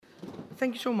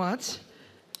Thank you so much.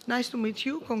 Nice to meet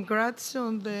you. Congrats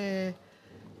on the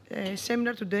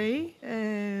seminar today.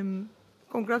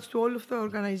 Congrats to all of the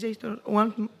organizers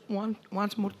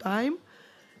once more time.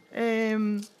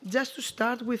 Just to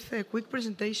start with a quick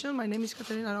presentation, my name is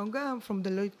Katerina Ronga. I'm from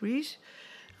Deloitte, Greece.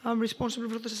 I'm responsible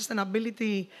for the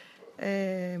sustainability,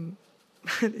 the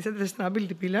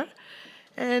sustainability pillar.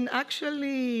 And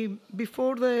actually,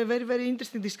 before the very, very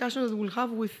interesting discussion that we'll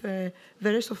have with the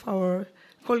rest of our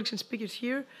colleagues and speakers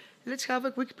here, let's have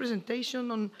a quick presentation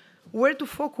on where to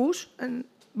focus and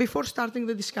before starting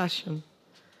the discussion.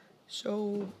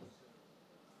 So,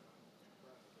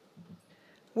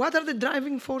 what are the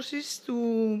driving forces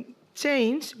to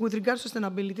change with regards to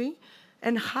sustainability,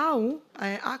 and how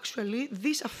actually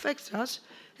this affects us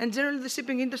and generally the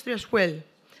shipping industry as well?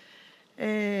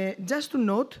 Just to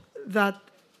note that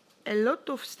a lot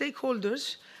of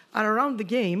stakeholders are around the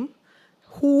game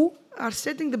who are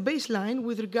setting the baseline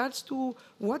with regards to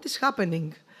what is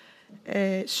happening.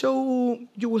 So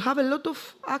you will have a lot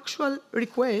of actual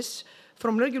requests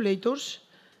from regulators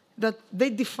that they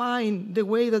define the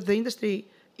way that the industry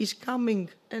is coming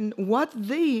and what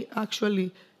they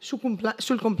actually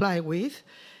should comply with.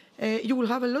 You will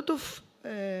have a lot of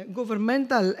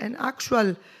governmental and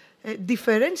actual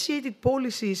differentiated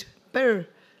policies per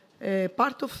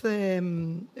part of the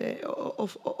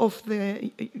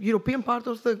European part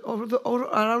of or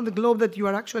around the globe that you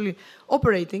are actually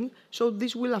operating. So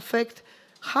this will affect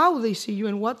how they see you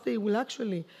and what they will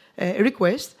actually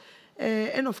request.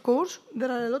 And of course, there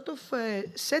are a lot of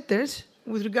setters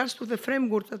with regards to the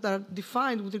frameworks that are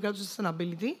defined with regards to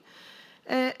sustainability.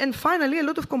 And finally, a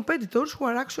lot of competitors who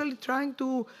are actually trying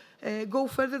to go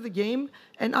further the game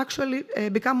and actually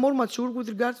become more mature with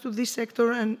regards to this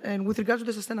sector and with regards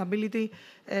to the sustainability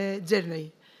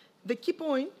journey. The key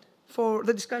point for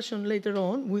the discussion later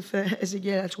on with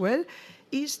Ezekiel as well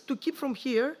is to keep from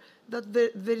here that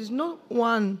there is no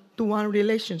one-to-one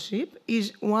relationship,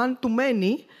 is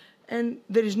one-to-many, and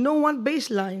there is no one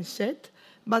baseline set,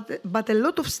 but a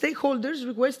lot of stakeholders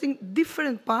requesting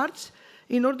different parts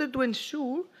in order to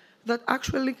ensure that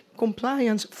actually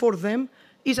compliance for them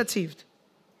is achieved.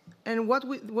 And what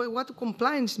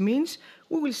compliance means,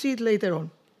 we will see it later on.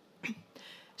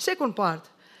 Second part,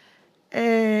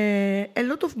 a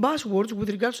lot of buzzwords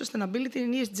with regards to sustainability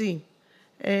and ESG.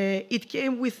 It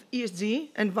came with ESG,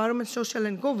 environment, social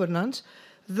and governance,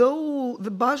 though the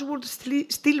buzzword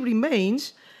still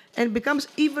remains and becomes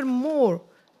even more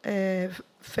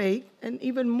fake and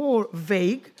even more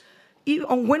vague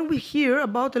when we hear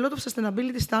about a lot of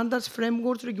sustainability standards,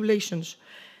 frameworks, regulations.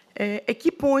 A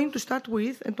key point to start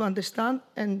with and to understand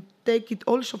and take it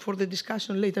also for the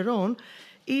discussion later on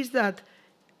is that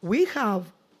we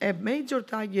have a major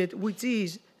target, which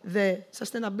is the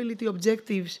sustainability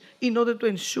objectives in order to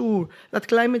ensure that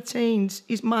climate change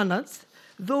is managed,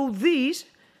 though this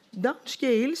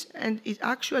downscales and it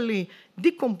actually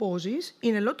decomposes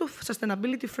in a lot of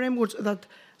sustainability frameworks that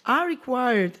are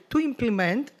required to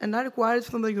implement and are required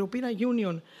from the European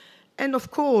Union. And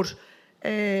of course,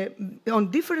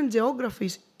 on different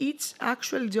geographies, each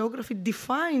actual geography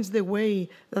defines the way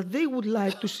that they would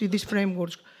like to see these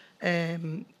frameworks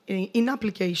in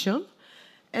application.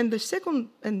 And the second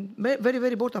and very,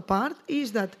 very important part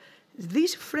is that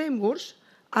these frameworks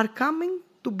are coming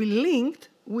to be linked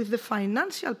with the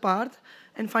financial part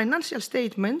and financial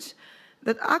statements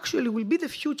that actually will be the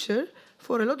future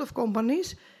for a lot of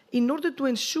companies in order to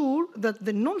ensure that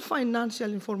the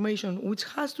non-financial information, which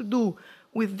has to do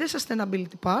with the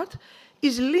sustainability part,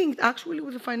 is linked actually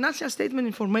with the financial statement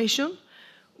information,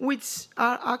 which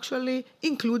are actually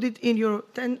included in your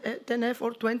 10F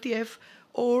or 20F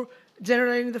or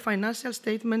generating the financial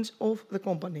statements of the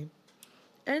company.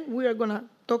 And we are going to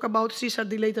talk about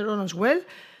CSRD later on as well.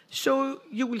 So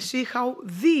you will see how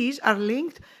these are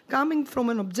linked, coming from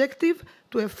an objective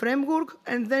to a framework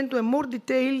and then to a more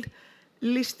detailed,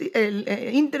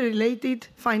 interrelated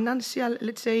financial,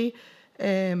 let's say,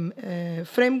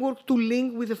 framework to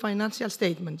link with the financial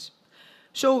statements.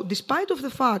 So despite of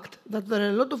the fact that there are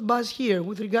a lot of buzz here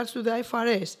with regards to the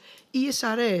IFRS,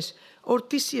 ESRS, or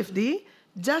TCFD,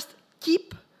 just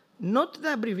keep not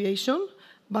the abbreviation,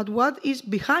 but what is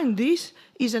behind this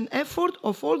is an effort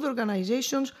of all the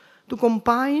organizations to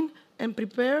combine and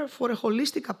prepare for a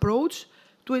holistic approach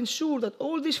to ensure that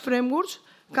all these frameworks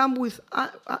come with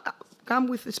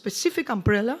a specific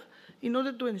umbrella in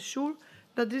order to ensure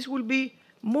that this will be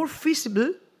more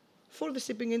feasible for the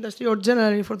shipping industry or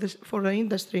generally for the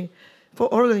industry, for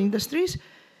all the industries,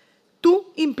 to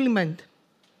implement.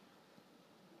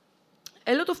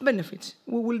 A lot of benefits.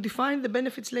 We will define the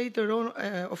benefits later on,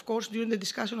 of course, during the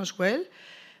discussion as well.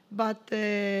 But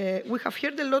we have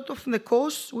heard a lot of the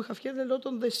costs, we have heard a lot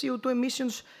on the CO2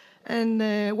 emissions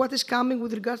and what is coming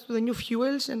with regards to the new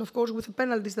fuels and, of course, with the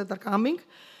penalties that are coming.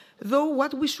 Though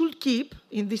what we should keep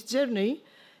in this journey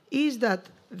is that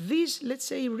these, let's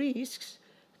say, risks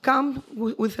come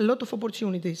with a lot of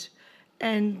opportunities.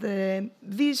 And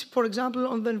this, for example,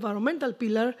 on the environmental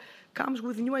pillar, comes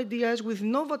with new ideas, with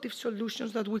innovative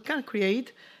solutions that we can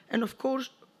create, and of course,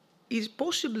 is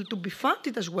possible to be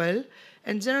funded as well.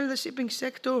 And generally, the shipping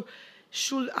sector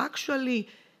should actually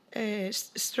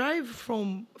strive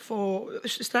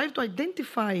to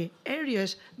identify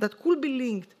areas that could be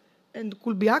linked and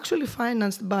could be actually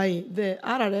financed by the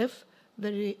RRF,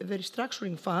 the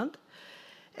restructuring fund.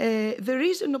 There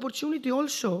is an opportunity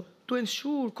also to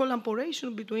ensure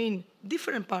collaboration between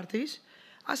different parties.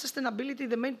 As sustainability,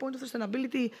 the main point of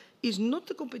sustainability is not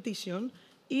the competition,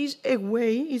 is a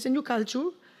way, is a new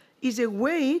culture, is a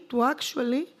way to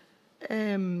actually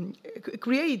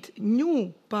create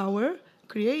new power,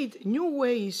 create new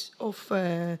ways of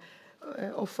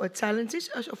challenges,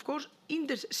 as of course,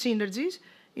 synergies,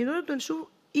 in order to ensure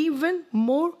even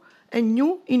more and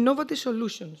new innovative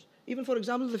solutions. Even, for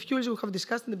example, the fuels we have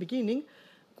discussed in the beginning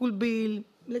could be,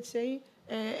 let's say,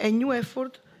 a new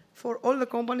effort for all the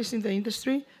companies in the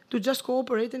industry to just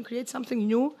cooperate and create something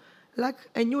new, like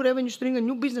a new revenue stream, a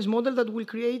new business model that will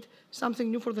create something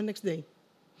new for the next day.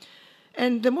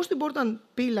 And the most important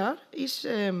pillar is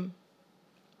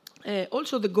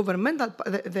also the governmental,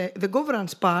 the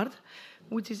governance part,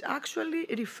 which is actually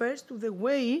refers to the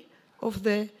way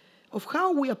of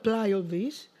how we apply all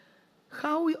this,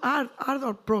 how are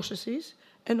our processes,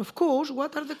 and of course,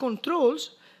 what are the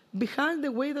controls behind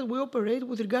the way that we operate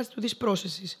with regards to these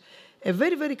processes. A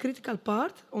very, very critical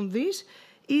part on this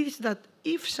is that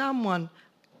if someone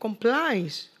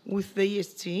complies with the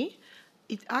ESG,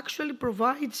 it actually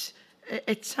provides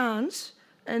a chance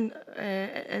and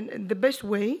the best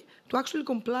way to actually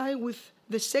comply with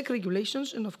the SEC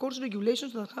regulations, and of course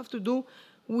regulations that have to do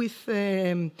with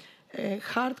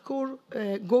hardcore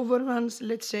governance,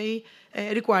 let's say,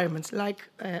 requirements like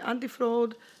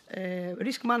anti-fraud,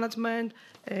 risk management,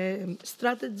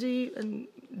 strategy, and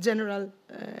general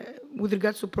with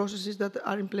regards to processes that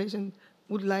are in place and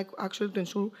would like actually to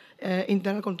ensure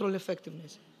internal control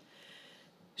effectiveness.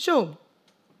 So,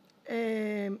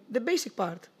 the basic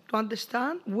part, to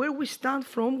understand where we stand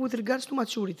from with regards to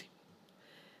maturity.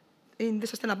 In the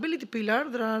sustainability pillar,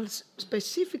 there are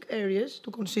specific areas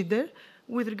to consider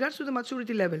with regards to the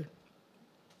maturity level.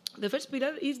 The first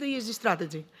pillar is the ESG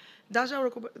strategy. Does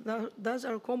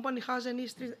our company has an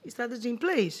ESG strategy in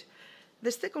place?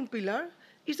 The second pillar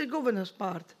is the governance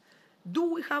part.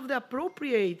 Do we have the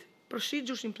appropriate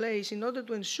procedures in place in order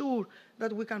to ensure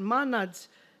that we can manage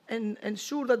and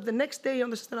ensure that the next day on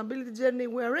the sustainability journey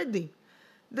we are ready?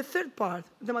 The third part,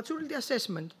 the maturity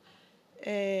assessment.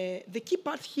 The key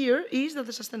part here is that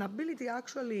the sustainability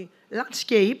actually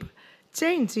landscape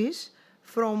changes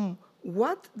from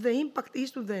what the impact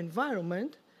is to the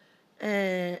environment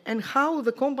and how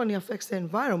the company affects the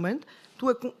environment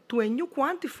to a new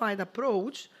quantified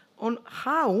approach on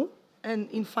how, and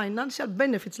in financial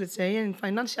benefits, let's say, and in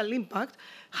financial impact,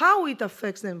 how it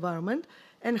affects the environment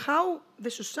and how the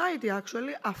society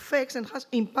actually affects and has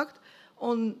impact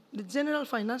on the general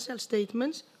financial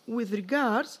statements with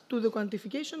regards to the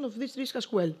quantification of this risk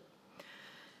as well.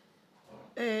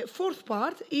 Fourth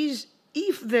part is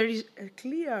if there is a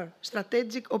clear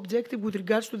strategic objective with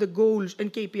regards to the goals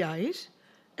and KPIs,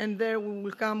 and there we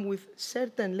will come with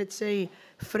certain, let's say,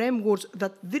 frameworks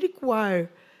that require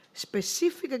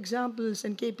specific examples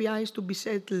and KPIs to be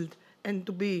settled and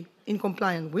to be in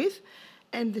compliance with.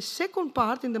 And the second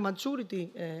part in the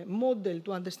maturity model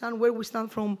to understand where we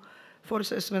stand from for a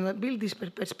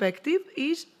sustainability perspective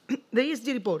is the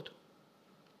ESG report.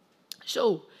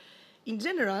 So, in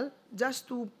general, just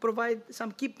to provide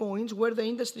some key points where the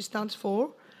industry stands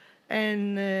for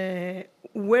and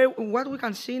what we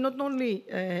can see not only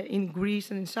in Greece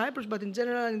and in Cyprus, but in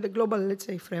general in the global, let's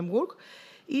say, framework,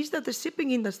 is that the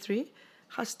shipping industry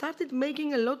has started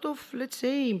making a lot of, let's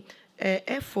say,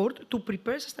 effort to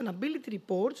prepare sustainability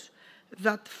reports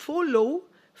that follow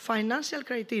financial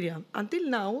criteria. Until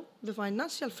now, the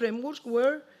financial frameworks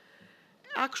were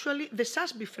actually the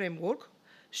SASB framework,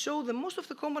 so the most of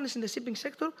the companies in the shipping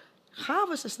sector have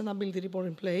a sustainability report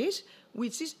in place,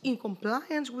 which is in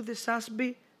compliance with the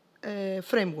SASB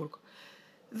framework.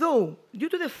 Though, due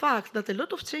to the fact that a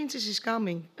lot of changes is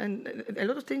coming and a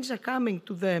lot of changes are coming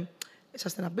to the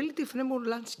sustainability framework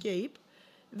landscape,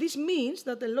 this means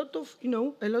that a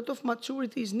lot of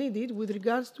maturity is needed with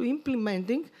regards to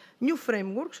implementing new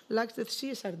frameworks like the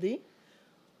CSRD,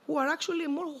 who are actually a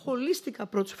more holistic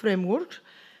approach frameworks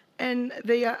And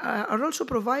they are also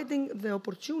providing the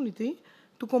opportunity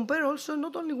to compare also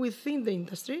not only within the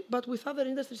industry, but with other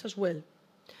industries as well.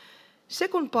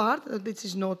 Second part that this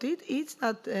is noted is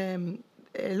that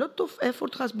a lot of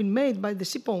effort has been made by the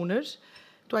ship owners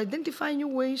to identify new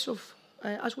ways of,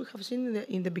 as we have seen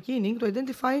in the beginning, to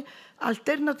identify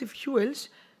alternative fuels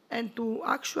and to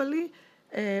actually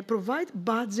provide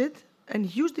budget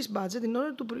and use this budget in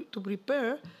order to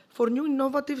prepare for new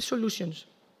innovative solutions.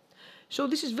 So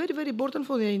this is very, very important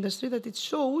for the industry, that it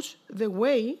shows the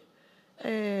way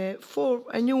for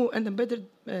a new and a better,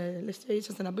 let's say,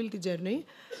 sustainability journey.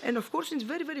 And of course, it's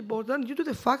very, very important due to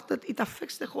the fact that it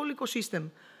affects the whole ecosystem.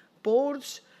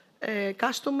 Ports,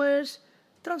 customers,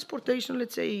 transportation,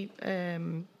 let's say,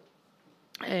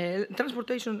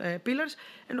 transportation pillars.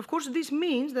 And of course, this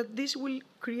means that this will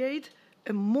create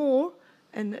a more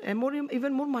and a more,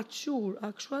 even more mature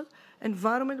actual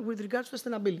environment with regards to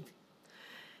sustainability.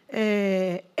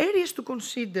 Areas to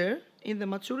consider in the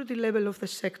maturity level of the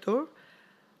sector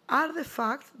are the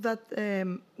fact that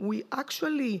we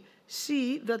actually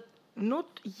see that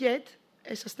not yet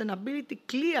a sustainability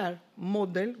clear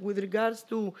model with regards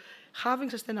to having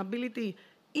sustainability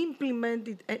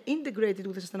implemented and integrated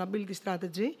with the sustainability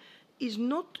strategy is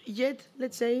not yet,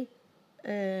 let's say,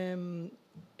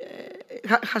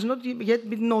 has not yet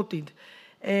been noted.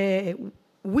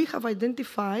 We have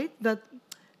identified that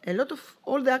a lot of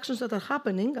all the actions that are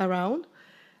happening around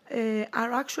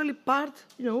are actually part,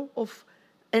 of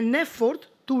an effort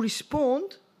to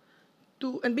respond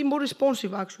to and be more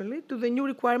responsive, actually, to the new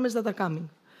requirements that are coming.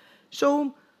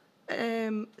 So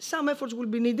some efforts will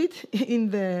be needed in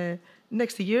the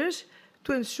next years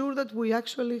to ensure that we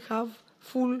actually have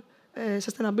full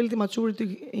sustainability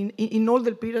maturity in all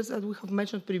the periods that we have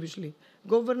mentioned previously.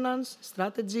 Governance,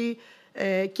 strategy,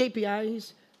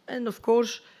 KPIs, and of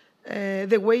course,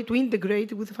 the way to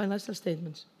integrate with the financial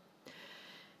statements.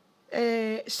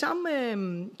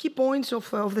 Some key points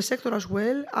of the sector as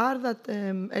well are that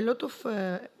a lot of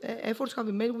efforts have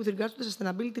been made with regards to the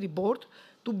sustainability report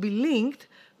to be linked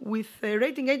with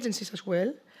rating agencies as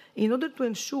well, in order to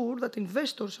ensure that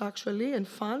investors actually and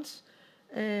funds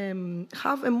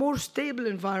have a more stable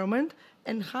environment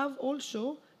and have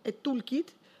also a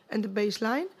toolkit and a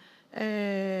baseline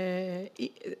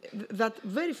that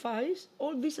verifies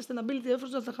all these sustainability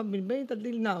efforts that have been made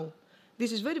until now.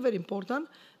 This is very, very important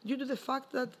due to the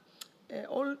fact that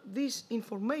all this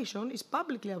information is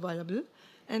publicly available,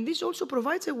 and this also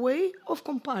provides a way of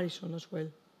comparison as well.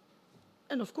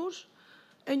 And of course,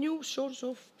 a new source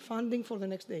of funding for the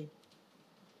next day.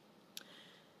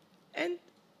 And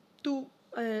to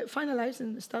finalize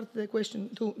and start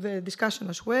the discussion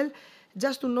as well,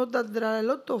 just to note that there are a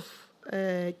lot of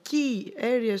key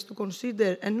areas to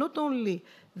consider, and not only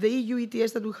the EU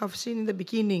ETS that we have seen in the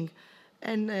beginning,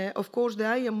 and of course the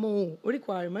IMO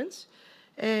requirements.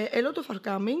 A lot of are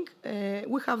coming.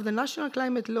 We have the National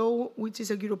Climate Law, which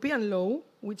is a European law,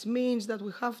 which means that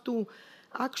we have to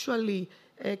actually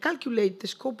calculate the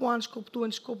Scope 1, Scope 2,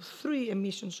 and Scope 3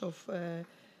 emissions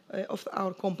of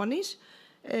our companies.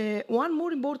 One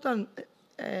more important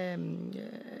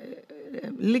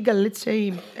legal, let's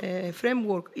say,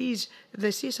 framework is the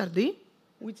CSRD,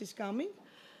 which is coming.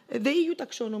 The EU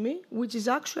taxonomy, which is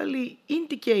actually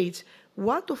indicates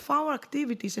what of our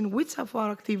activities and which of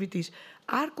our activities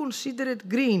are considered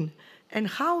green, and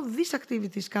how these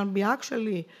activities can be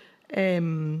actually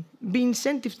be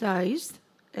incentivized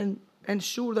and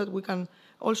ensure that we can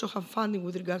also have funding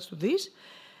with regards to this.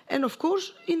 And of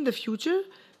course, in the future,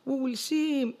 we will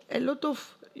see a lot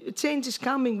of changes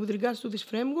coming with regards to this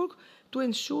framework to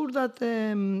ensure that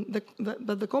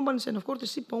that the companies and of course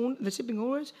the shipping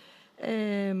owners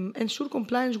ensure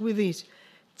compliance with this.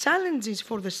 Challenges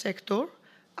for the sector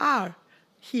are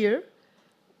here.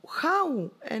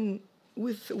 How and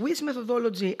with which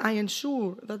methodology I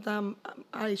ensure that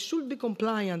I should be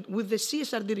compliant with the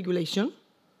CSRD regulation.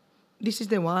 This is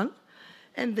the one.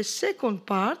 And the second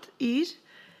part is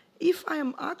if I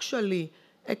am actually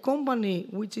a company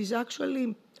which is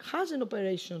actually has an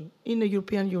operation in the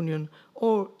European Union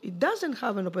or it doesn't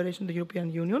have an operation in the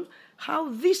European Union, how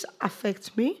this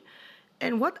affects me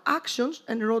and what actions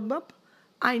and roadmap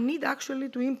I need actually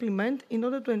to implement in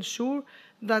order to ensure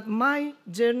that my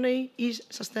journey is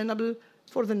sustainable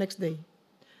for the next day.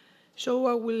 So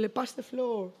I will pass the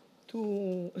floor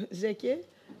to Zeki,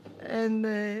 and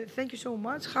thank you so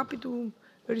much. Happy to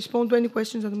respond to any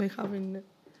questions that you may have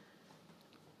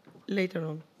later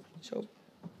on. So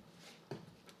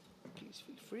please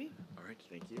feel free. All right,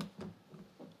 thank you.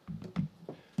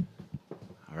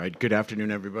 All right, good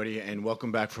afternoon, everybody, and welcome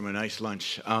back from a nice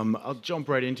lunch. I'll jump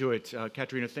right into it.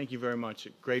 Katerina, thank you very much.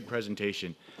 Great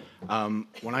presentation.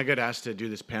 When I got asked to do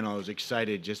this panel, I was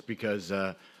excited just because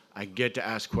I get to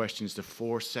ask questions to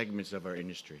 4 segments of our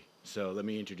industry. So let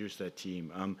me introduce that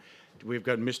team. We've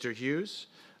got Mr. Hughes,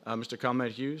 Mr.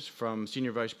 Calmet Hughes, from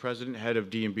Senior Vice President, Head of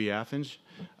D&B Athens,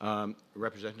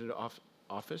 Representative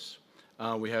Office.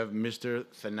 We have Mr.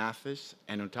 Thanathis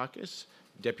Anotakis,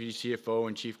 Deputy CFO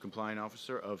and Chief Compliance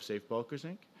Officer of Safe Bulkers,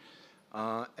 Inc.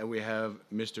 And we have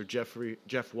Mr.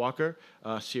 Jeff Walker,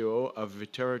 COO of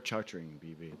Viterra Chartering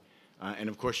BV. And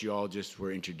of course, you all just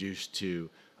were introduced to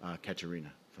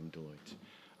Katerina from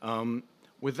Deloitte.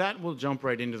 With that, we'll jump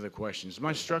right into the questions.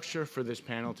 My structure for this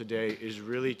panel today is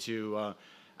really to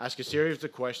ask a series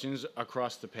of questions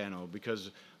across the panel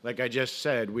because, like I just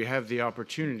said, we have the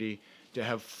opportunity to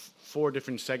have 4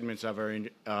 different segments of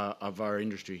our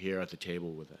industry here at the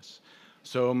table with us.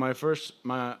 So my first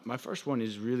one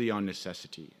is really on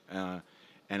necessity, and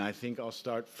I think I'll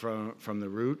start from the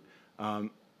root.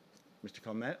 Mr.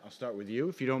 Calmet, I'll start with you,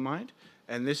 if you don't mind.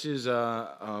 And this is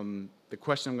the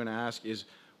question I'm going to ask is,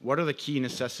 what are the key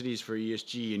necessities for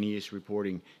ESG and ESG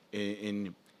reporting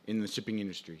in the shipping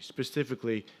industry,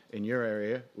 specifically in your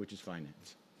area, which is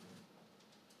finance?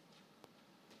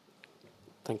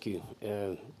 Thank you,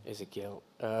 Ezekiel.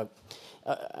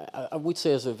 I would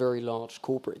say as a very large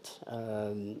corporate,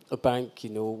 a bank,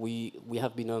 we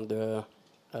have been under,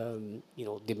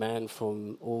 demand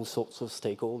from all sorts of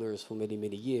stakeholders for many,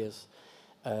 many years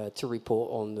to report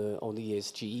on the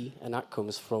ESG, and that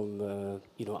comes from,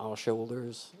 our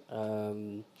shareholders,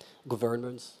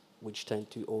 governments, which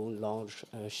tend to own large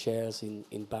shares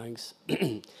in banks,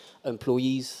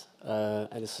 employees,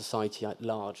 and the society at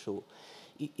large. So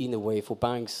in a way, for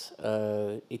banks,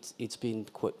 it's been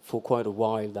for quite a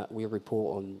while that we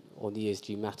report on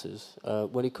ESG matters.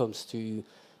 When it comes to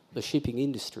the shipping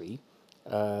industry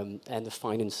and the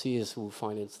financiers who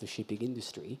finance the shipping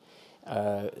industry,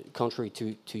 contrary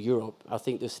to Europe, I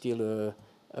think there's still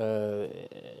a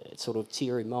sort of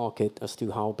theory market as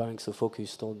to how banks are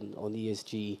focused on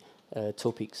ESG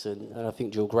topics, and I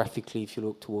think geographically, if you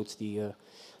look towards the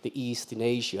East in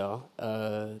Asia,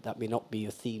 that may not be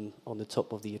a theme on the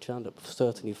top of the agenda, but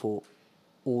certainly for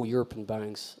all European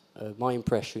banks, my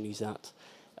impression is that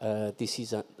this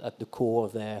is at the core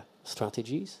of their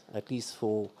strategies, at least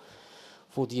for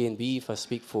DNB. If I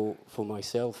speak for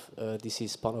myself, this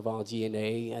is part of our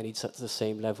DNA, and it's at the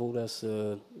same level as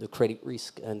the credit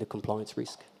risk and the compliance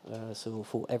risk. So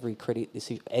for every credit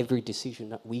decision, every decision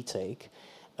that we take,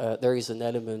 there is an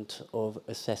element of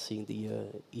assessing the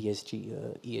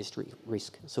ESG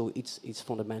risk. So it's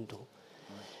fundamental.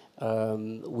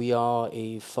 We are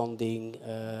a funding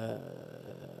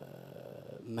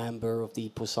member of the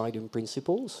Poseidon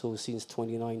Principles. So since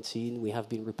 2019, we have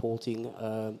been reporting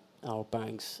our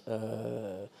bank's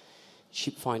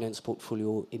ship finance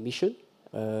portfolio emission.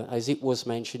 As it was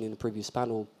mentioned in the previous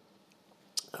panel,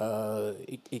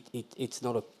 it's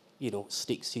not a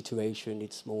stick situation.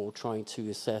 It's more trying to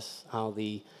assess how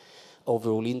the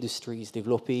overall industry is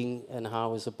developing and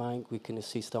how, as a bank, we can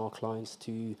assist our clients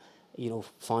to,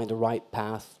 find the right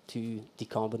path to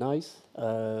decarbonize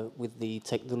with the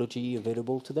technology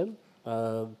available to them,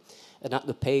 and at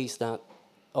the pace that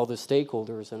other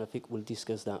stakeholders, and I think we'll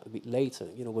discuss that a bit later.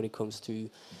 When it comes to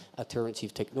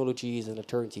alternative technologies and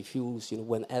alternative fuels,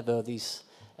 whenever these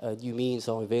new means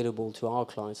are available to our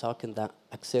clients, how can that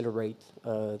accelerate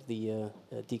the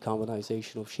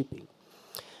decarbonization of shipping?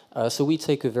 So we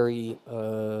take a very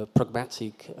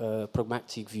pragmatic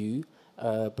view,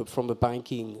 but from a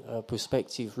banking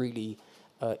perspective, really,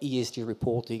 ESG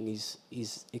reporting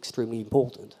is extremely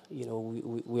important.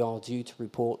 We are due to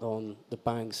report on the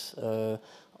bank's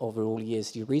overall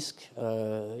ESG risk.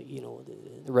 The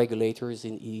regulators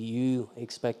in EU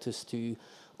expect us to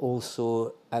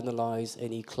also analyze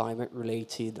any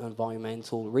climate-related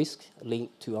environmental risk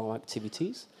linked to our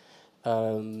activities.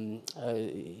 So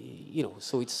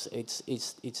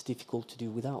it's difficult to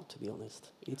do without, to be honest.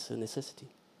 It's a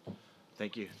necessity.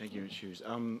 Thank you, Ms. Hughes.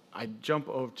 I jump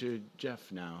over to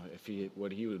Jeff now,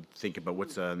 what he would think about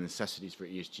what's the necessities for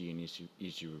ESG and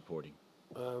ESG reporting.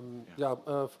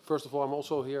 First of all, I'm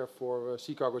also here for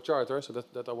Sea Cargo Charter, so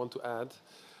that I want to add.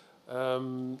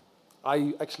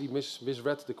 I actually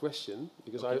misread the question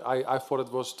because I thought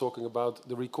it was talking about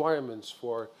the requirements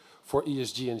for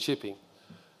ESG in shipping.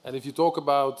 And if you talk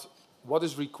about what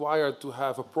is required to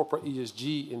have a proper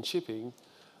ESG in shipping,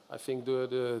 I think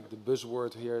the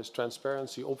buzzword here is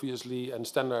transparency, obviously, and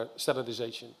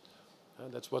standardization.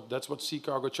 And that's what Sea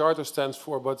Cargo Charter stands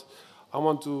for. But I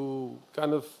want to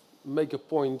kind of make a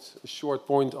short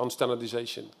point on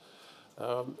standardization.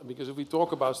 Because if we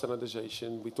talk about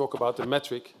standardization, we talk about the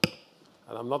metric.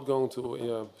 And I'm not going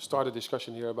to start a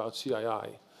discussion here about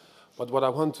CII. But what I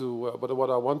want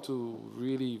to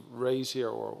really raise here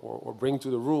or bring to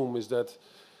the room is that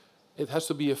it has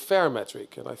to be a fair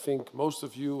metric. And I think most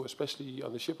of you, especially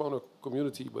on the ship owner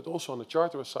community, but also on the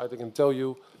charterer side, I can tell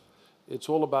you it's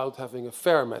all about having a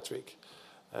fair metric.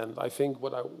 And I think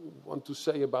what I want to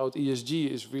say about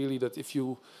ESG is really that if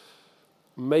you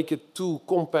make it too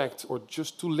compact or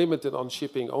just too limited on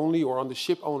shipping only or on the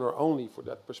ship owner only for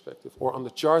that perspective or on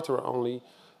the charterer only,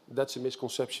 that's a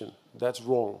misconception. That's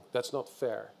wrong. That's not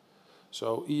fair.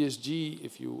 So ESG,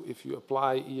 if you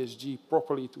apply ESG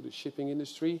properly to the shipping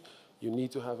industry, you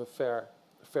need to have a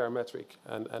fair metric.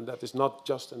 And that is not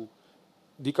just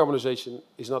decarbonization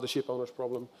is not a ship owner's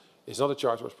problem. It's not a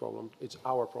charterer's problem. It's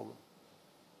our problem.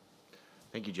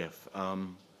 Thank you, Jeff.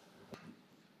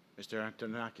 Mr.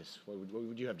 Antonakis, what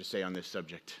would you have to say on this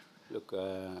subject? Look,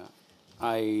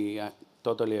 I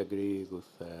totally agree with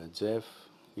Jeff.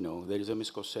 You know, there is a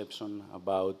misconception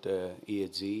about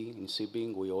ESG in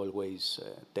shipping. We always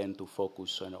tend to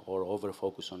focus on or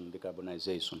over-focus on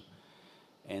decarbonization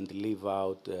and leave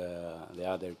out the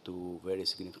other two very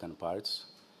significant parts,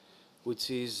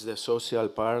 which is the social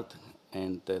part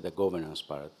and the governance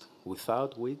part,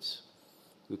 without which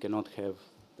we cannot have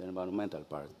the environmental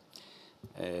part.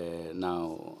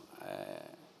 Now,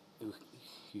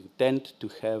 you tend to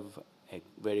have a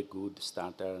very good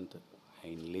standard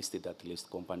in listed at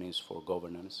least companies for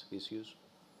governance issues.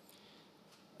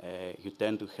 You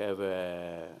tend to have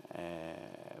a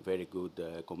very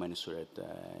good commensurate,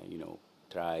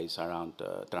 tries around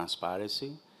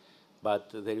transparency,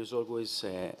 but there is always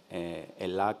a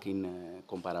lack in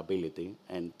comparability,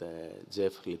 and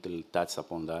Jeff little touched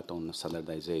upon that on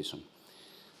standardization.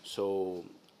 So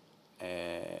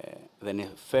the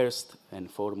first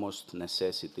and foremost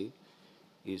necessity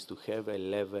is to have a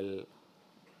level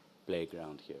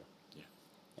playground here. Yeah.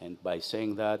 And by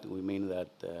saying that, we mean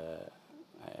that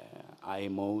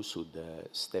IMO should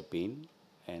step in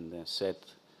and set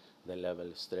the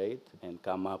level straight and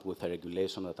come up with a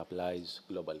regulation that applies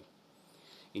globally,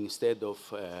 instead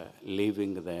of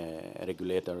leaving the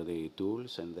regulatory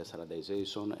tools and the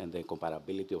standardization and the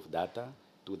comparability of data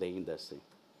to the industry,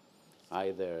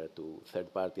 either to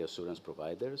third-party assurance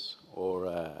providers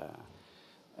or,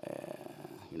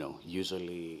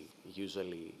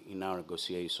 usually in our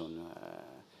negotiation,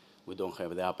 we don't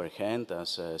have the upper hand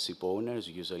as ship owners.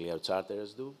 Usually our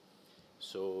charterers do.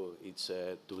 So it's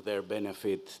to their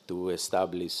benefit to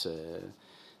establish,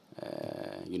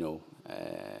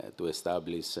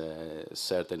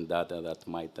 certain data that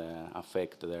might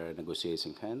affect their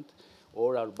negotiation hand,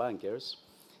 or our bankers.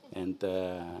 And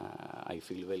I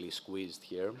feel very squeezed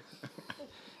here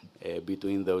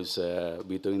between those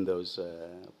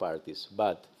parties.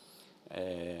 But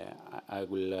I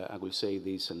will say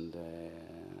this, and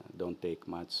don't take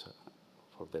much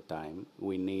for the time.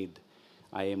 We need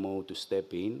IMO to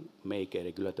step in, make a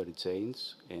regulatory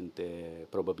change, and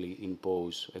probably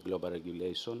impose a global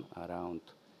regulation around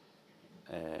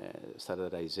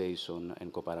standardization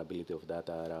and comparability of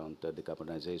data around the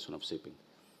decarbonization of shipping.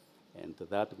 And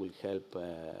that will help,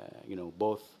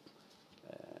 both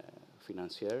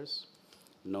financiers,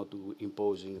 not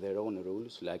imposing their own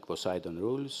rules, like Poseidon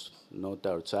rules, not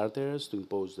our charters to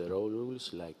impose their own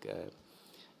rules, like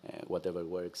whatever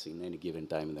works in any given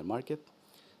time in the market.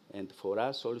 And for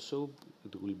us also,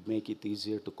 it will make it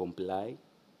easier to comply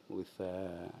with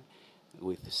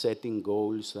setting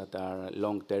goals that are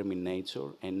long-term in nature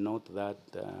and not that,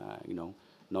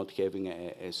 not having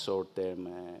a short-term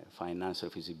financial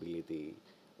feasibility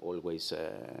always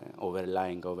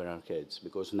overlying over our heads.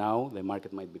 Because now the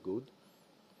market might be good,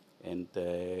 and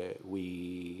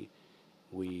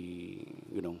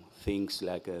things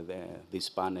like this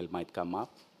panel might come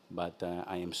up, but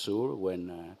I am sure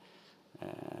when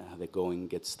the going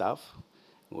gets tough,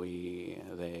 the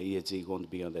ESG won't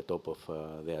be on the top of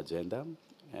the agenda.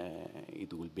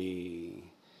 It will be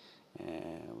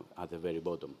at the very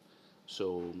bottom.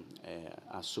 So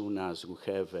as soon as we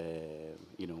have, a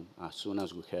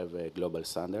global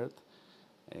standard,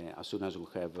 as soon as we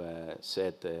have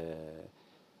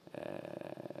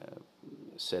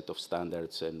set of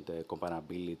standards and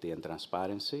comparability and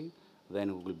transparency,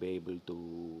 then we will be able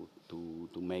to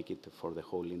make it for the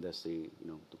whole industry,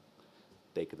 to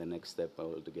take the next step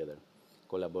altogether.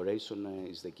 Collaboration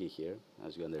is the key here,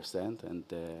 as you understand,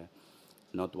 and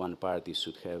not one party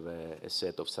should have a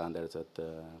set of standards that,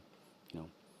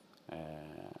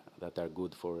 that are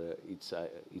good for its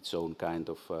own kind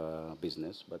of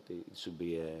business, but it should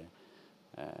be a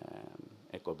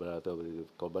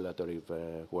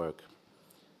collaborative work.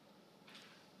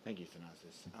 Thank you,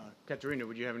 Thanasis. Katerina,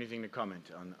 would you have anything to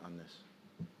comment on this?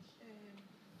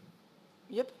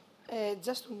 Yep.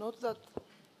 Just to note that,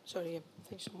 sorry,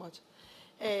 thanks so much.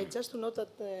 Just to note that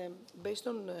based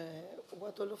on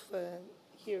what all of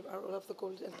here, all of the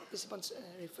participants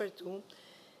refer to,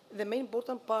 the main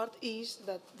important part is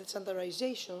that the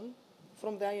standardization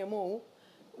from the IMO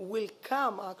will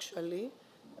come actually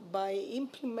by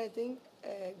implementing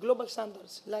global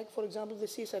standards, like, for example, the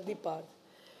CSRD part,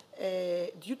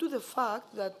 due to the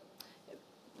fact that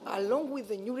along with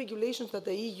the new regulations that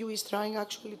the EU is trying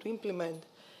actually to implement,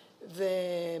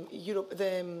 the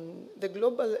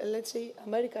global, let's say,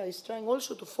 America is trying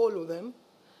also to follow them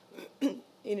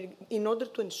in order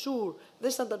to ensure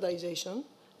the standardization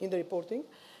in the reporting.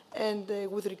 And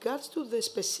with regards to the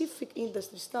specific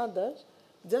industry standards,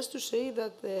 just to say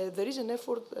that there is an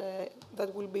effort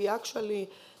that will be actually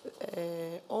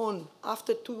on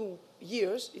after 2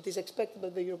 years, it is expected by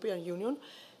the European Union,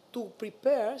 to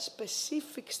prepare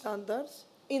specific standards,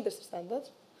 industry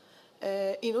standards,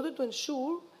 in order to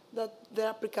ensure that their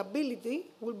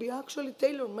applicability will be actually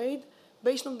tailor-made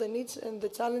based on the needs and the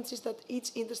challenges that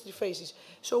each industry faces.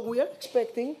 So we are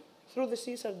expecting, through the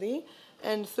CSRD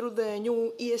and through the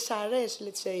new ESRS,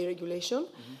 let's say, regulation,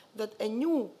 that a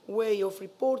new way of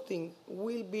reporting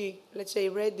will be, let's say,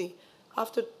 ready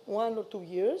after 1 or 2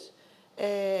 years,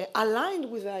 aligned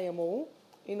with the IMO,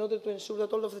 in order to ensure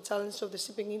that all of the challenges of the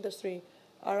shipping industry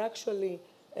are actually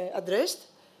addressed,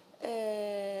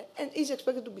 and is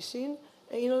expected to be seen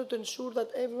in order to ensure that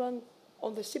everyone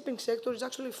on the shipping sector is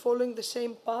actually following the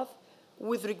same path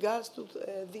with regards to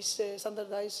this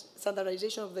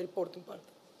standardization of the reporting part.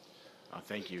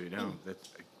 Thank you. No, that's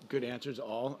good answers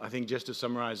all. I think just to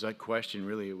summarize that question,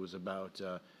 really, it was about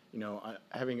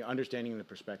having understanding the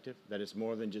perspective that it's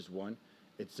more than just one.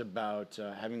 It's about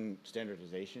having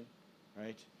standardization,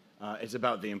 right? It's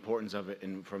about the importance of it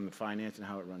from the finance and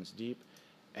how it runs deep,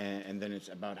 and then it's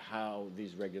about how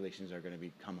these regulations are going to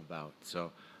become about.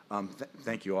 So,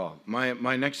 thank you all.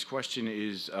 My next question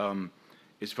is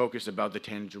focused about the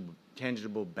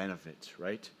tangible benefits,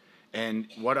 right? And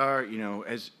what are,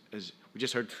 as we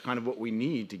just heard, kind of what we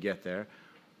need to get there.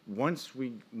 Once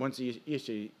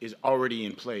ESG is already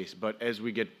in place, but as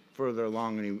we get further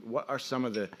along, what are some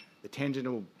of the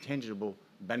tangible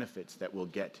benefits that we'll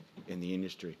get in the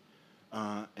industry?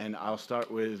 And I'll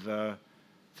start with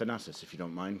Thanasis, if you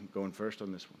don't mind going first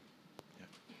on this one.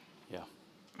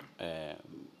 Yeah.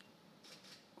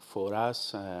 For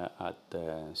us at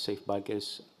Safe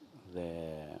Bulkers,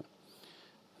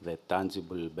 the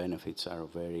tangible benefits are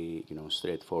very,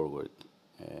 straightforward.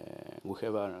 We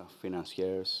have our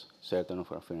financiers, certain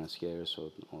of our financiers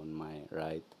on my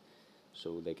right,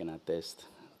 so they can attest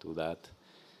to that.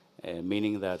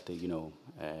 Meaning that,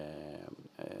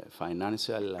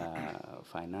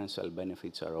 financial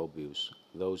benefits are obvious.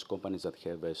 Those companies that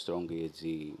have a strong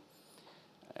ESG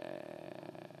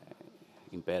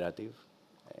imperative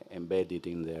embedded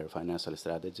in their financial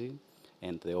strategy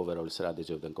and the overall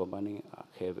strategy of the company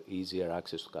have easier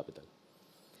access to capital.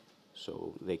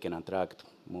 So they can attract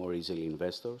more easily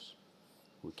investors.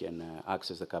 We can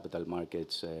access the capital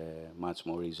markets much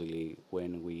more easily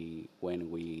when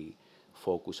we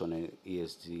focus on an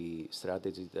ESG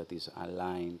strategy that is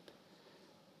aligned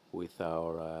with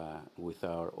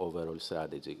our overall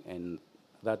strategy. And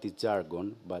that is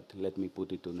jargon, but let me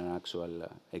put it to an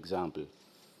actual example.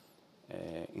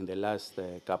 In the last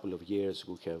couple of years,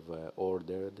 we have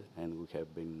ordered and we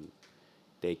have been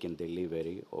taking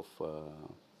delivery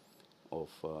of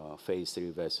phase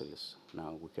 3 vessels.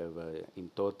 Now we have in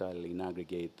total, in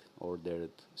aggregate,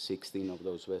 ordered 16 of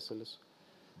those vessels,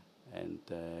 and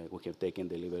we have taken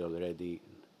delivery already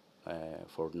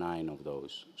for 9 of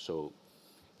those. So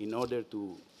in order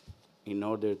to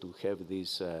have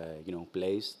this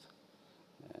placed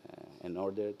and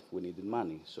ordered, we needed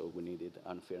money. So we needed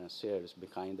financiers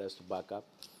behind us to back up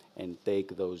and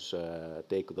take those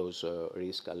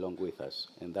risks along with us.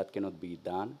 And that cannot be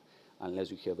done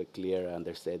unless you have a clear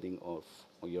understanding of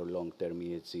your long-term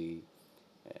ESG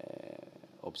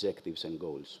objectives and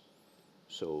goals.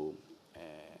 So,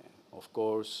 of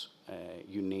course,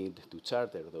 you need to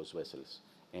charter those vessels,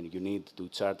 and you need to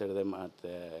charter them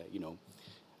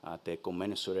at a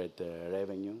commensurate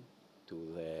revenue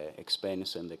to the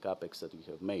expense and the capex that you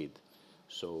have made.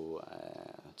 So,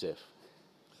 Jeff.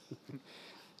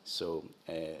 So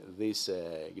this,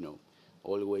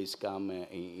 always come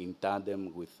in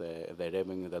tandem with the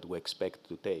revenue that we expect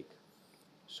to take.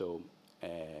 So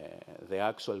the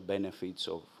actual benefits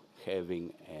of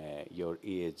having your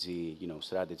ESG,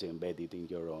 strategy embedded in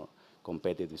your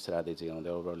competitive strategy and the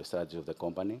overall strategy of the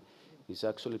company is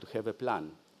actually to have a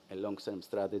plan, a long-term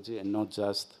strategy, and not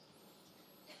just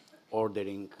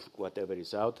ordering whatever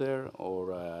is out there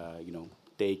or,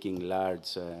 taking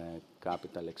large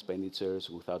capital expenditures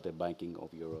without the backing of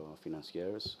your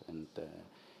financiers and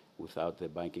without the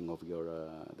backing of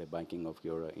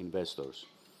your investors.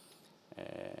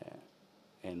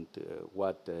 And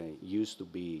what used to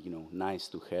be, nice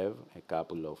to have a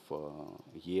couple of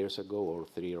years ago, or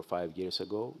 3 or 5 years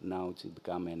ago, now it's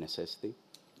become a necessity.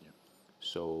 Yeah.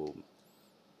 So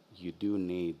you do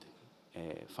need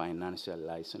a financial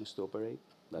license to operate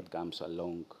that comes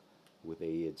along with the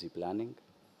ESG planning.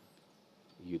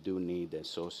 You do need a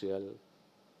social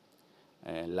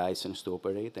license to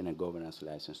operate and a governance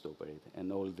license to operate.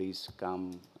 And all these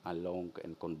come along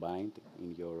and combined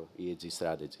in your ESG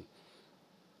strategy.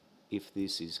 If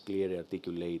this is clearly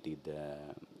articulated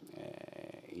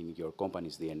in your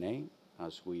company's DNA,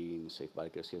 as we in Safe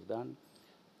Barkers have done,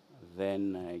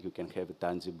 then you can have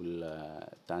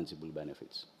tangible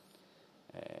benefits.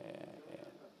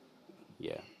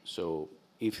 Yeah. So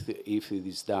if it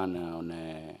is done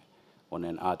on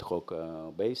an ad hoc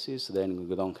basis, then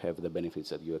we don't have the benefits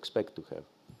that you expect to have.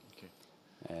 Okay.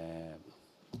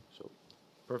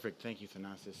 Perfect. Thank you,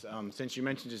 Thanasis. Since you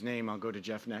mentioned his name, I'll go to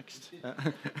Jeff next.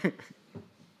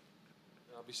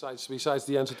 Besides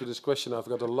the answer to this question, I've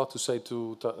got a lot to say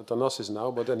to Thanasis now,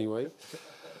 but anyway.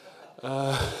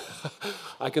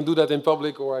 I can do that in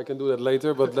public or I can do that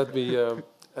later, but let me,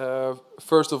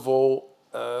 first of all,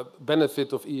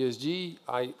 benefit of ESG.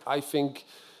 I think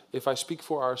if I speak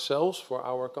for ourselves, for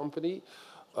our company,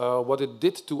 what it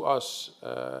did to us,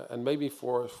 and maybe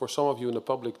for some of you in the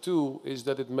public too, is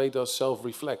that it made us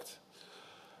self-reflect.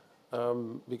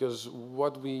 Because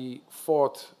what we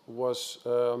thought was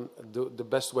the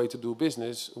best way to do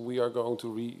business, we are going to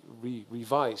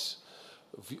revise,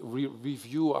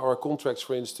 review our contracts,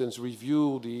 for instance,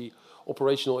 review the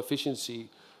operational efficiency.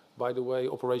 By the way,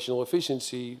 operational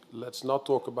efficiency, let's not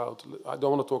talk about, I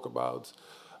don't want to talk about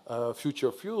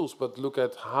future fuels, but look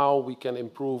at how we can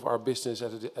improve our business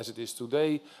as it is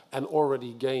today and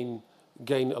already gain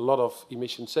a lot of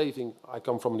emission saving. I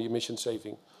come from the emission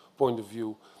saving point of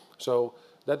view. So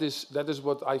that is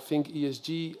what I think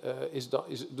ESG is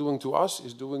doing to us,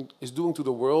 is doing to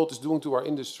the world, is doing to our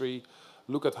industry.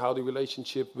 Look at how the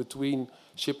relationship between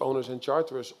ship owners and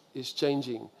charterers is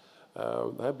changing.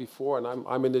 Before, and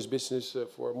I'm in this business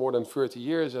for more than 30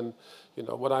 years, and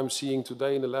what I'm seeing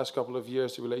today in the last couple of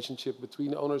years, the relationship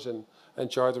between owners and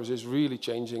charterers is really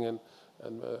changing, and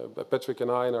Patrick and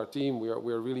I and our team, we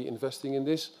are really investing in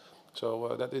this.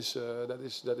 So that is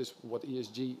what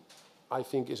ESG, I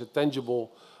think, is a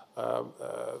tangible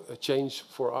a change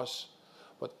for us.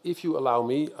 But if you allow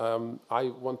me, I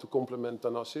want to compliment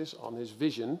Thanasis on his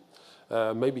vision.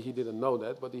 Maybe he didn't know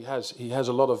that, but he has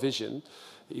a lot of vision.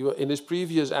 In his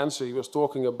previous answer, he was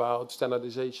talking about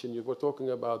standardization. You were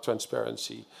talking about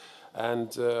transparency,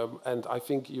 and I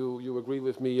think you agree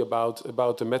with me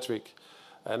about the metric.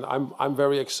 And I'm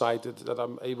very excited that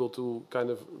I'm able to kind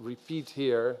of repeat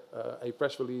here a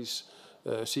press release.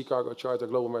 Sea Cargo Charter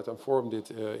Global Maritime Forum did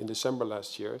in December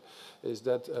last year, is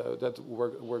that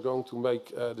we're going to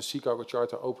make the Sea Cargo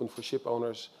Charter open for ship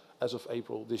owners as of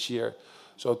April this year.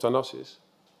 So Thanasis,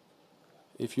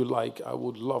 if you like, I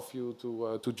would love you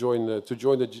to join the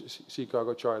Sea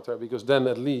Cargo Charter, because then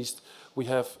at least we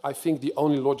have, I think the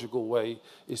only logical way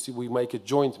is we make a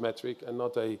joint metric and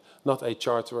not a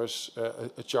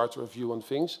charterer view on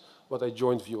things, but a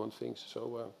joint view on things.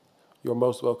 So you're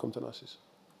most welcome, Thanasis.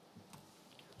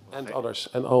 And others,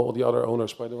 and all the other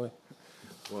owners, by the way.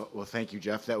 Well, thank you,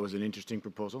 Jeff. That was an interesting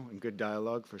proposal and good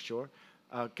dialogue for sure.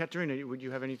 Katerina, would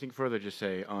you have anything further to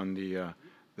say on the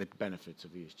benefits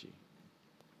of ESG?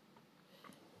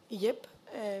 Yep.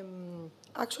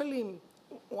 Actually,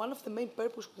 one of the main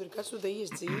purposes with regards to the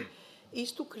ESG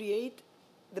is to create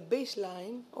the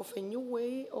baseline of a new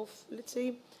way of, let's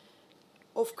say,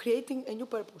 of creating a new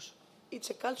purpose. It's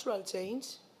a cultural change.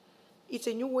 It's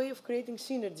a new way of creating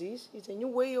synergies. It's a new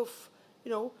way of,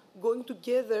 going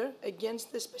together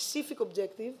against a specific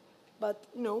objective, but,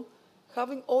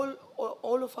 having all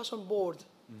of us on board.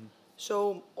 Mm-hmm.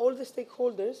 So all the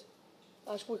stakeholders,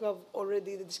 as we have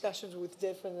already the discussions with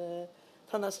Jeff and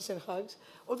Thanasis and Hugs,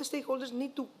 all the stakeholders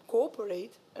need to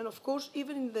cooperate. And of course,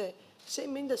 even in the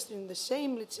same industry, in the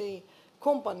same, let's say,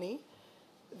 company,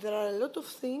 there are a lot of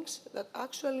things that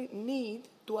actually need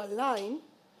to align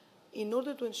in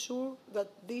order to ensure that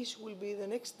this will be the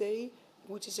next day,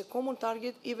 which is a common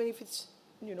target, even if it's,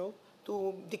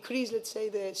 to decrease, let's say,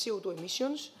 the CO2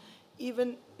 emissions,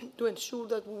 even to ensure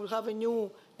that we will have a new,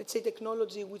 let's say,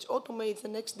 technology which automates the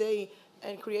next day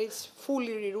and creates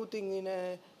fully rerouting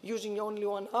in using only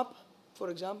one app, for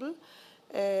example,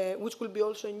 which will be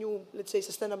also a new, let's say,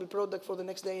 sustainable product for the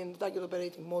next day and target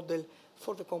operating model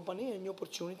for the company, a new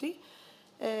opportunity.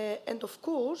 And of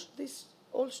course, this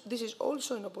is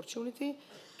also an opportunity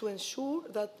to ensure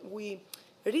that we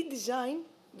redesign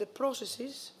the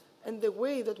processes and the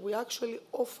way that we actually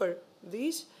offer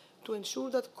this to ensure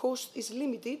that cost is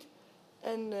limited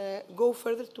and go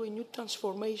further to a new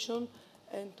transformation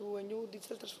and to a new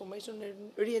digital transformation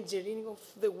and re-engineering of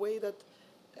the way that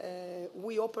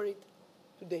we operate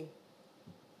today.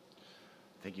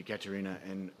 Thank you, Katerina.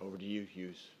 And over to you,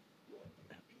 Hughes.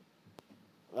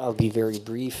 I'll be very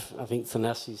brief. I think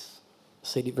Thanasis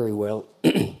said it very well.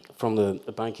 From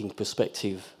the banking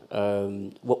perspective,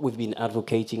 what we've been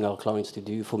advocating our clients to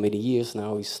do for many years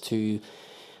now is to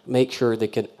make sure they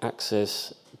can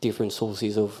access different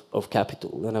sources of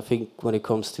capital. And I think when it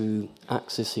comes to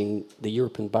accessing the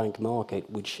European bank market,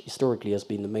 which historically has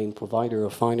been the main provider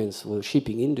of finance for the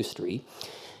shipping industry,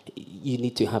 you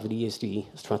need to have an ESG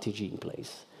strategy in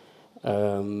place.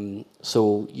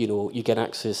 So, you get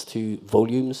access to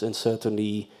volumes and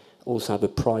certainly also have a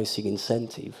pricing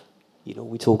incentive.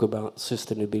 We talk about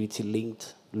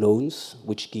sustainability-linked loans,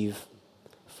 which give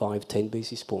 5-10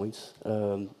 basis points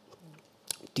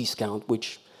discount,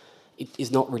 which it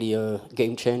is not really a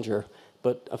game changer.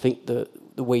 But I think the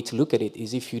way to look at it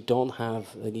is if you don't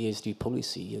have an ESG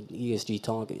policy and ESG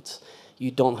targets,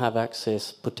 you don't have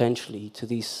access potentially to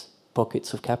these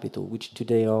pockets of capital, which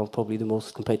today are probably the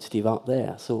most competitive out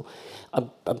there. So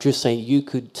I'm just saying you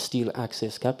could still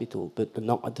access capital, but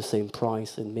not at the same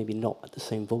price and maybe not at the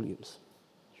same volumes.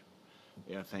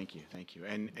 Yeah, thank you.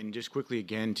 And just quickly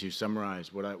again to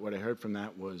summarize, what I heard from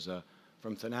that was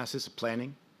from Thanasis,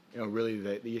 planning. Really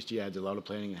the ESG adds a lot of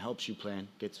planning and helps you plan,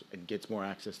 gets more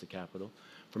access to capital.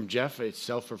 From Jeff, it's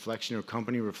self-reflection or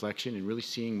company reflection and really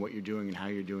seeing what you're doing and how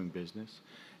you're doing business.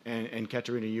 And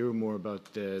Katerina, you're more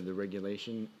about the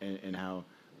regulation and how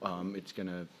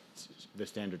the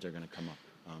standards are gonna come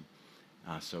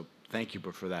up. So thank you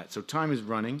for that. So time is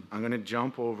running. I'm gonna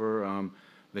jump over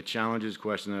the challenges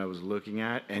question that I was looking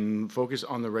at and focus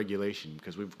on the regulation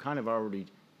because we've kind of already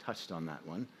touched on that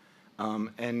one.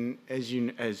 And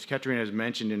as Katerina has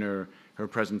mentioned in her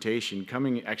presentation,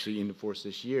 coming actually into force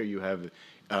this year, you have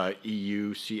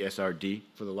EU CSRD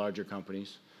for the larger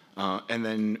companies. And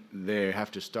then they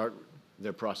have to start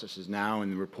their processes now,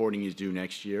 and the reporting is due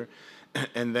next year.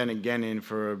 And then again,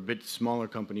 for a bit smaller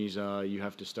companies, you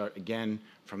have to start again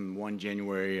from 1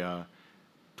 January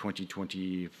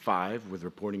 2025 with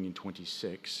reporting in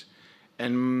 26.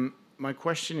 And my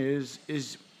question is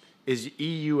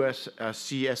EU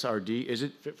CSRD, is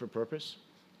it fit for purpose?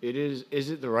 Is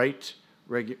it the right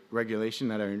regulation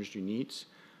that our industry needs?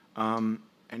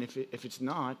 And if it's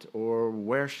not, or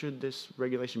where should this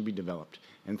regulation be developed?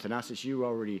 And Thanasis, you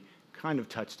already kind of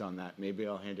touched on that. Maybe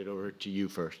I'll hand it over to you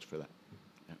first for that.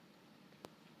 Yeah.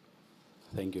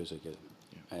 Thank you, Ezekiel.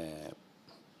 Yeah.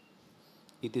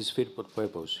 It is fit for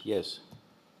purpose, yes.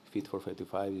 Fit for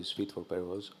 35 is fit for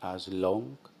purpose as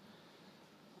long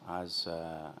as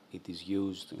it is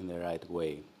used in the right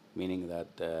way, meaning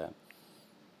that the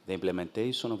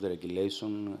implementation of the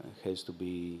regulation has to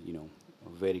be,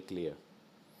 very clear.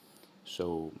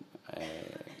 So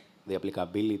the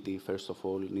applicability, first of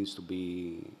all, needs to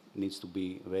be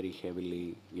very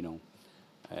heavily,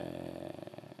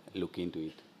 look into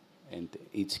it. And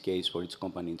each case for each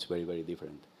company, it's very, very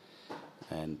different.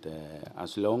 And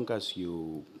as long as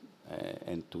you,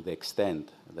 and to the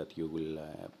extent that you will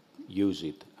use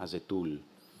it as a tool,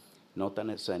 not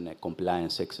as a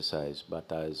compliance exercise,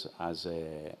 but as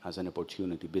an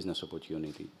opportunity, business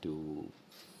opportunity to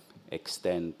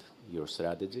extend your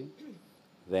strategy,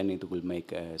 then it will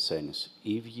make sense.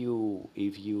 If you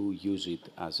use it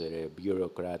as a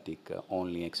bureaucratic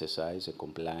only exercise, a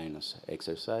compliance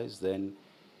exercise, then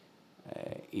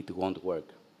it won't work.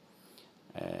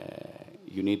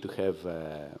 You need to have,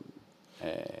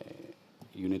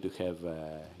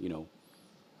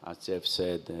 as Jeff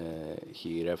said,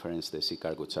 he referenced the Sea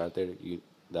Cargo Charter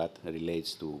that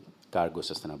relates to cargo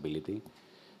sustainability.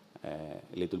 A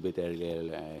little bit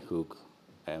earlier, Hugh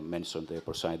mentioned the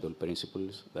Poseidon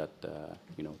principles that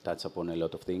touch upon a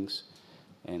lot of things,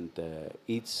 and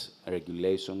each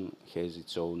regulation has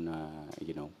its own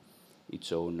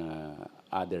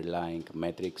underlying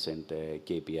metrics and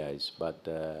KPIs. But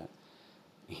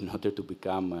in order to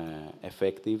become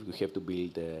effective, you have to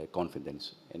build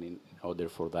confidence, and in order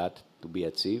for that to be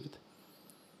achieved,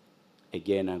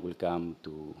 again, I will come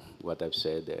to what I've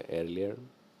said earlier.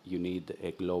 You need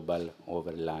a global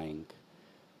overlying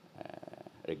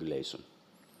regulation.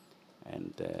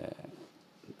 And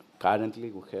currently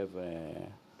we have,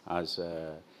 as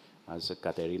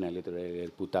Katerina literally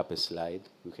put up a slide,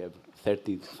 we have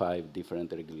 35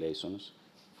 different regulations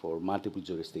for multiple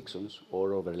jurisdictions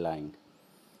or overlying.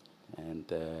 And,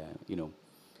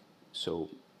 so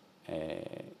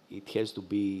it has to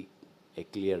be a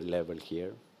clear level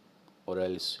here, or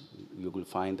else you will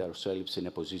find ourselves in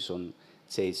a position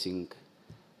chasing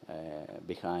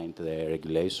behind the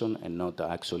regulation and not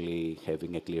actually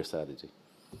having a clear strategy.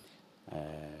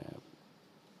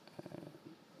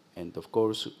 And of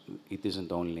course, it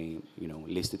isn't only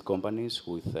listed companies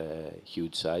with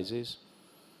huge sizes.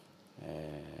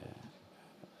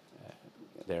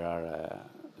 There are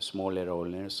smaller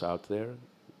owners out there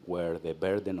where the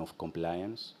burden of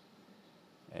compliance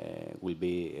will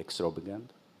be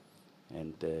extravagant,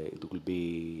 and it will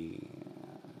be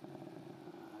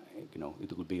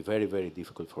it will be very, very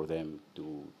difficult for them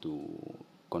to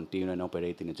continue and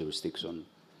operate in a jurisdiction,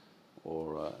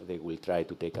 or they will try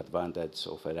to take advantage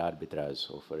of an arbitrage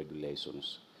of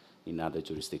regulations in other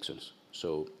jurisdictions.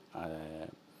 So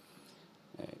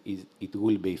it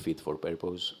will be fit for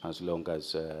purpose as long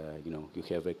as you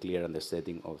have a clear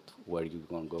understanding of where you're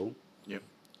going to go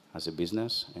as a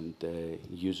business, and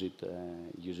use it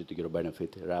to your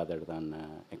benefit rather than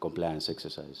a compliance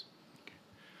exercise.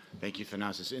 Thank you,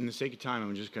 Thanasis. In the sake of time,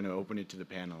 I'm just going to open it to the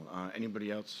panel.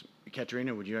 Anybody else?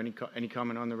 Katerina, would you any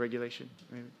comment on the regulation?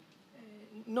 Maybe?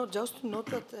 No, just to note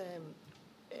that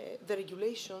the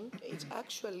regulation is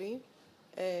actually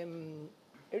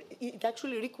it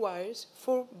actually requires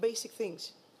 4 basic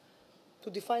things: to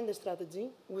define the strategy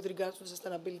with regards to the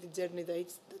sustainability journey that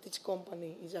each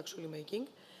company is actually making,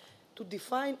 to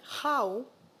define how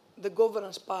the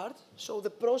governance part, so the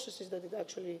processes that it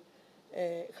actually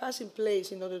has in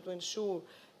place in order to ensure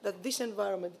that this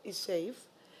environment is safe,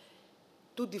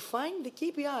 to define the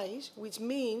KPIs, which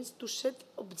means to set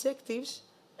objectives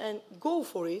and go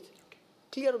for it,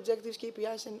 clear objectives,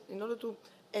 KPIs, and in order to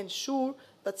ensure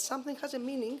that something has a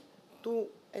meaning, to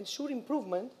ensure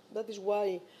improvement. That is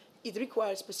why it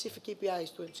requires specific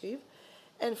KPIs to achieve.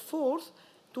 And fourth,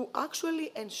 to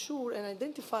actually ensure and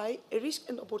identify risks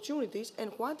and opportunities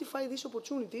and quantify these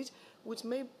opportunities, which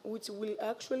will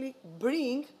actually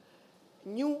bring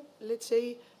new, let's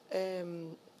say,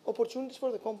 opportunities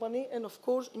for the company, and of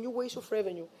course new ways of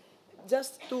revenue.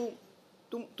 Just to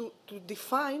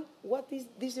define what is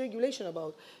this regulation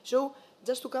about. So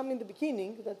just to come in the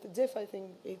beginning, that Jeff, I think,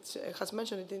 has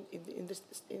mentioned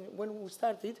it when we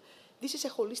started, this is a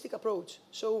holistic approach.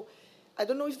 So I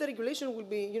don't know if the regulation will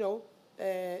be,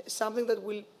 something that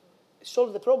will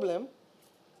solve the problem.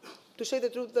 To say the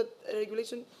truth, that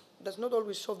regulation does not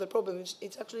always solve the problem.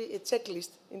 It's actually a checklist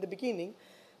in the beginning.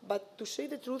 But to say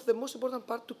the truth, the most important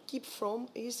part to keep from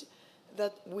is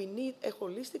that we need a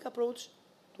holistic approach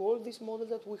to all these models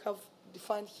that we have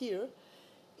defined here,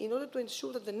 in order to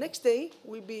ensure that the next day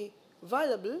will be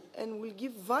viable and will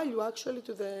give value actually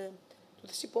to the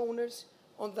ship owners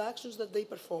on the actions that they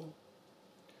perform.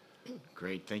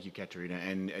 Great, thank you, Katerina.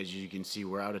 And as you can see,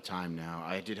 we're out of time now.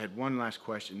 I had one last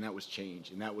question, and that was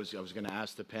change. And that was, I was going to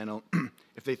ask the panel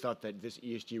if they thought that this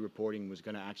ESG reporting was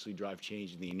going to actually drive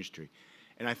change in the industry.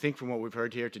 And I think from what we've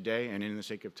heard here today, and in the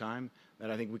sake of time, that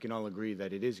I think we can all agree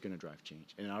that it is going to drive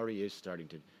change. And it already is starting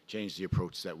to change the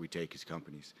approach that we take as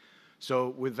companies. So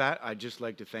with that, I'd just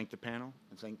like to thank the panel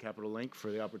and thank Capital Link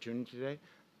for the opportunity today.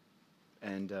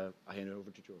 And I hand it over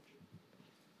to George.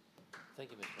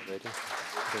 Thank you, Mr. Moderator.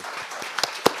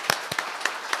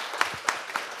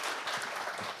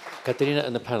 Katerina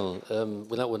and the panel,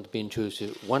 without wanting to be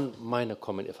intrusive, one minor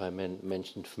comment, if I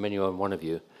mentioned from anyone, one of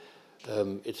you.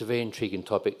 It's a very intriguing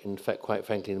topic. In fact, quite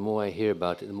frankly, the more I hear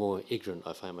about it, the more ignorant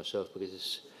I find myself, because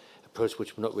it's an approach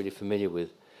which we're not really familiar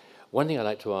with. One thing I'd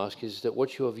like to ask is that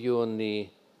what's your view on the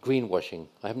greenwashing?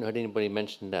 I haven't heard anybody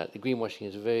mention that. The greenwashing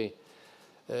is a very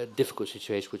difficult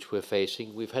situation which we're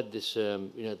facing. We've had this,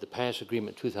 the Paris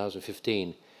Agreement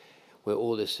 2015, where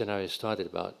all this scenario started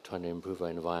about trying to improve our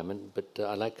environment. But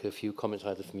I'd like a few comments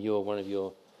either from you or one of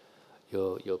your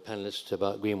panelists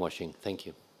about greenwashing. Thank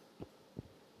you.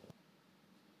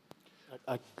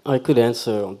 I could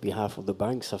answer on behalf of the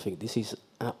banks. I think this is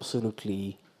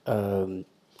absolutely on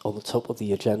the top of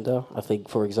the agenda. I think,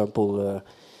 for example,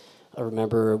 I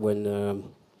remember when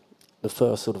the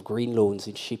first sort of green loans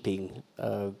in shipping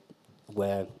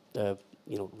were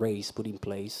raised, put in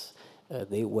place,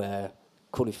 they were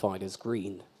qualified as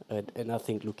green. And I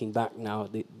think looking back now,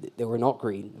 they were not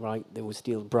green, right? They were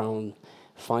still brown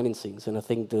financings. And I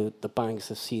think the banks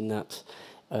have seen that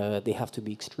they have to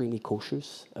be extremely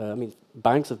cautious. I mean,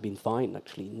 banks have been fined,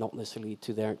 actually, not necessarily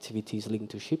to their activities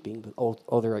linked to shipping, but all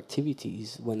other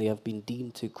activities when they have been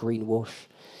deemed to greenwash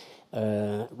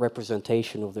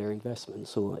representation of their investment.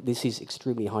 So this is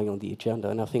extremely high on the agenda,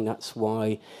 and I think that's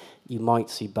why you might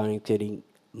see banks getting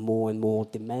more and more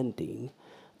demanding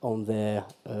on their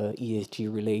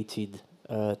ESG-related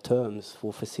terms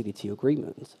for facility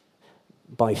agreements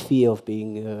by fear of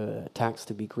being taxed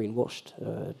to be greenwashed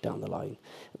down the line.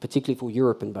 Particularly for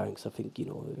European banks, I think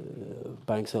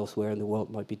banks elsewhere in the world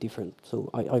might be different. So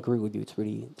I agree with you. It's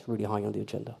really high on the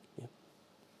agenda. Yeah.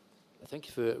 Thank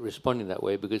you for responding that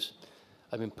way, because,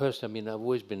 I mean, personally, I've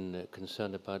always been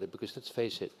concerned about it, because let's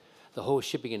face it, the whole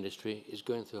shipping industry is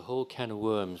going through a whole can of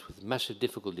worms with massive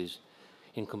difficulties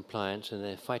in compliance, and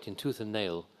they're fighting tooth and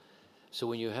nail. So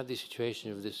when you have this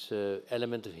situation of this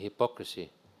element of hypocrisy,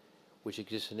 which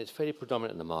exists, and it's very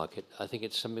predominant in the market, I think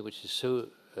it's something which is so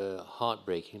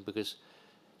heartbreaking, because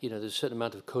there's a certain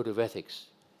amount of code of ethics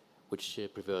which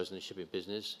prevails in the shipping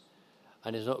business,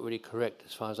 and it's not really correct,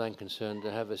 as far as I'm concerned,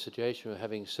 to have a situation of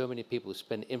having so many people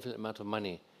spend infinite amount of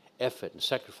money, effort, and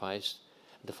sacrifice,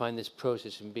 and to find this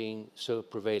process in being so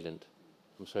prevalent.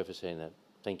 I'm sorry for saying that.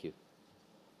 Thank you.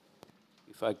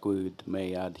 If I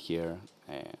may add here,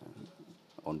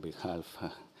 on behalf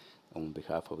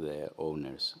of the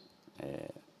owners.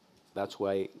 That's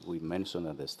why we mentioned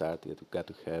at the start that we've got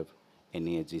to have an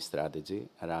ESG strategy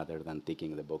rather than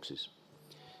ticking the boxes.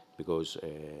 Because,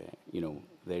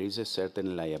 there is a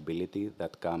certain liability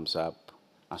that comes up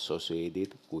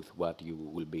associated with what you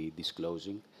will be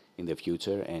disclosing in the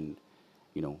future and,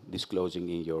 disclosing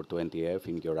in your 20F,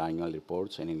 in your annual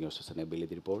reports and in your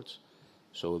sustainability reports.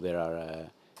 So there are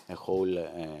a whole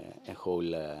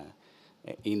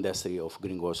industry of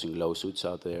greenwashing lawsuits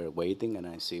out there waiting, and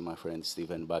I see my friend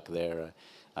Stephen back there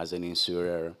as an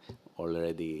insurer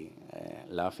already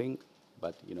laughing.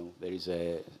 But there is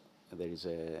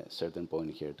a certain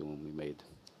point here to be made.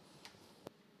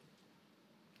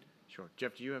 Sure,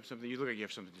 Jeff, do you have something? You look like you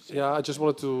have something to say. Yeah, I just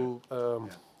wanted to,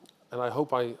 and I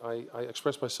hope I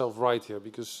express myself right here,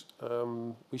 because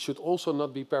we should also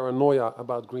not be paranoia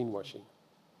about greenwashing.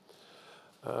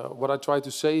 What I try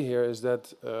to say here is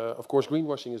that, of course,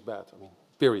 greenwashing is bad.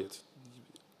 Period.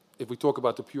 If we talk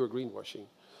about the pure greenwashing,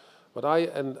 but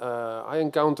I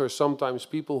encounter sometimes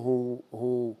people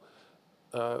who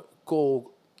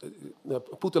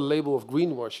put a label of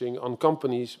greenwashing on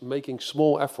companies making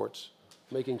small efforts,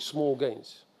 making small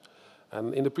gains.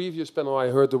 And in the previous panel, I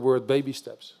heard the word baby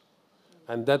steps,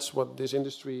 and that's what this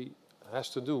industry has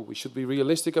to do. We should be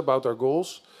realistic about our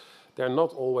goals. They're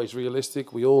not always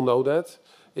realistic. We all know that.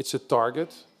 It's a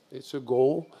target. It's a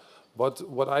goal. But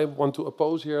what I want to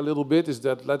oppose here a little bit is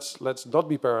that let's not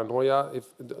be paranoia.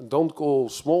 Don't call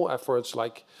small efforts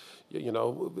like,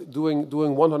 doing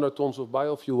 100 tons of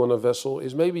biofuel on a vessel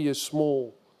is maybe a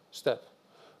small step,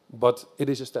 but it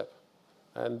is a step,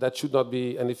 and that should not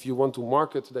be. And if you want to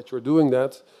market that you're doing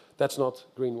that, that's not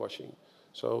greenwashing.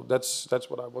 So that's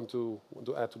what I want to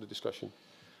add to the discussion.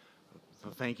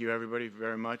 Well, thank you, everybody,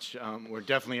 very much. We're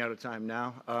definitely out of time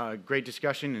now. Great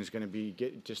discussion, and it's going to be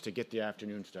just to get the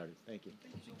afternoon started. Thank you.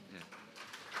 Thank you. Yeah.